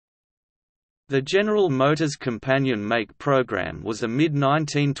The General Motors Companion Make program was a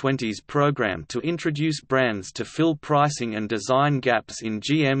mid-1920s program to introduce brands to fill pricing and design gaps in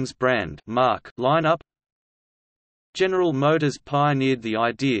GM's brand mark lineup. General Motors pioneered the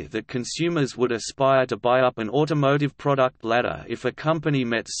idea that consumers would aspire to buy up an automotive product ladder if a company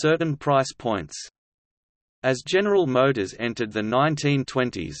met certain price points. As General Motors entered the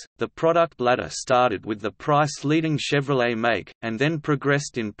 1920s, the product ladder started with the price-leading Chevrolet make, and then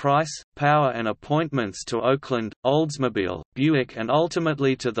progressed in price, power and appointments to Oakland, Oldsmobile, Buick and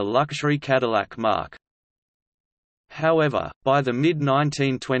ultimately to the luxury Cadillac marque. However, by the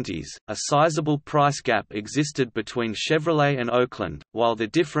mid-1920s, a sizable price gap existed between Chevrolet and Oakland, while the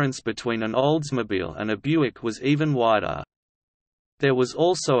difference between an Oldsmobile and a Buick was even wider. There was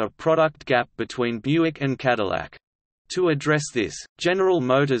also a product gap between Buick and Cadillac. To address this, General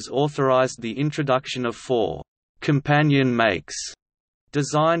Motors authorized the introduction of 4 companion makes,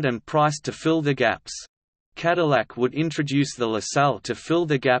 designed and priced to fill the gaps. Cadillac would introduce the LaSalle to fill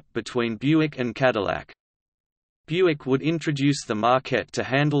the gap between Buick and Cadillac. Buick would introduce the Marquette to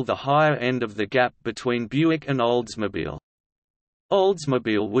handle the higher end of the gap between Buick and Oldsmobile.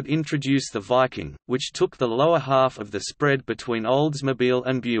 Oldsmobile would introduce the Viking, which took the lower half of the spread between Oldsmobile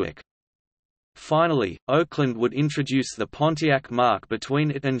and Buick. Finally, Oakland would introduce the Pontiac marque between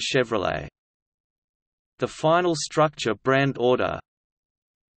it and Chevrolet. The final structure brand order: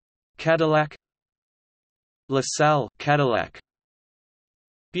 Cadillac, LaSalle, Cadillac,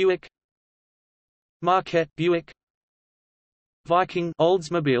 Buick, Marquette, Buick, Viking,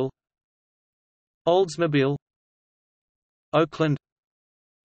 Oldsmobile, Oldsmobile, Oakland,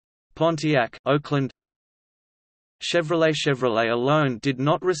 Pontiac, Oakland. Chevrolet alone did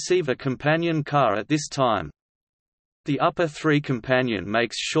not receive a companion car at this time. The upper 3 companion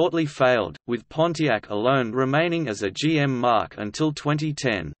makes shortly failed, with Pontiac alone remaining as a GM marque until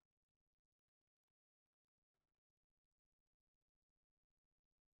 2010.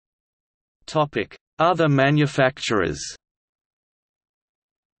 Other manufacturers.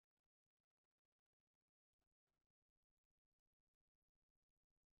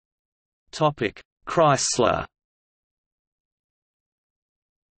 Chrysler.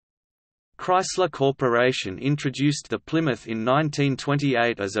 Chrysler Corporation introduced the Plymouth in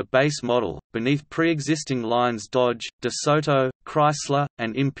 1928 as a base model, beneath pre-existing lines Dodge, DeSoto, Chrysler,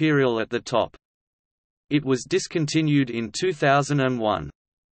 and Imperial at the top. It was discontinued in 2001.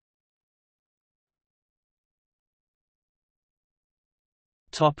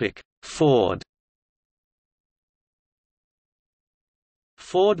 Ford.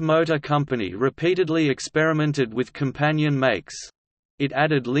 Ford Motor Company repeatedly experimented with companion makes. It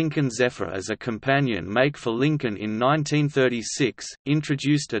added Lincoln Zephyr as a companion make for Lincoln in 1936,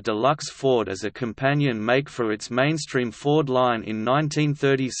 introduced a deluxe Ford as a companion make for its mainstream Ford line in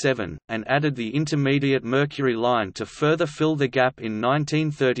 1937, and added the intermediate Mercury line to further fill the gap in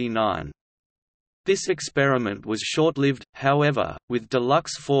 1939. This experiment was short-lived, however, with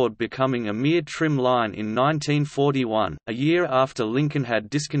deluxe Ford becoming a mere trim line in 1941, a year after Lincoln had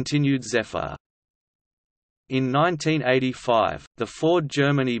discontinued Zephyr. In 1985, the Ford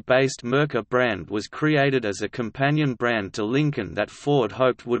Germany-based Merkur brand was created as a companion brand to Lincoln that Ford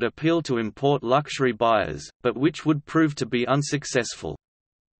hoped would appeal to import luxury buyers, but which would prove to be unsuccessful.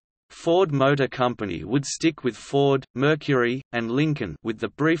 Ford Motor Company would stick with Ford, Mercury, and Lincoln with the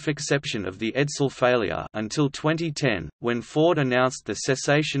brief exception of the Edsel failure until 2010, when Ford announced the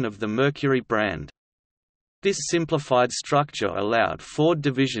cessation of the Mercury brand. This simplified structure allowed Ford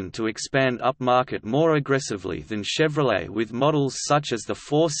division to expand upmarket more aggressively than Chevrolet with models such as the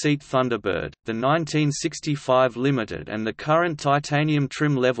 4-seat Thunderbird, the 1965 Limited and the current titanium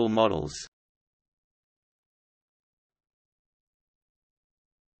trim level models.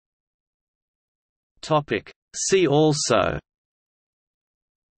 See also: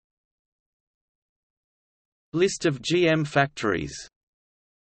 List of GM factories.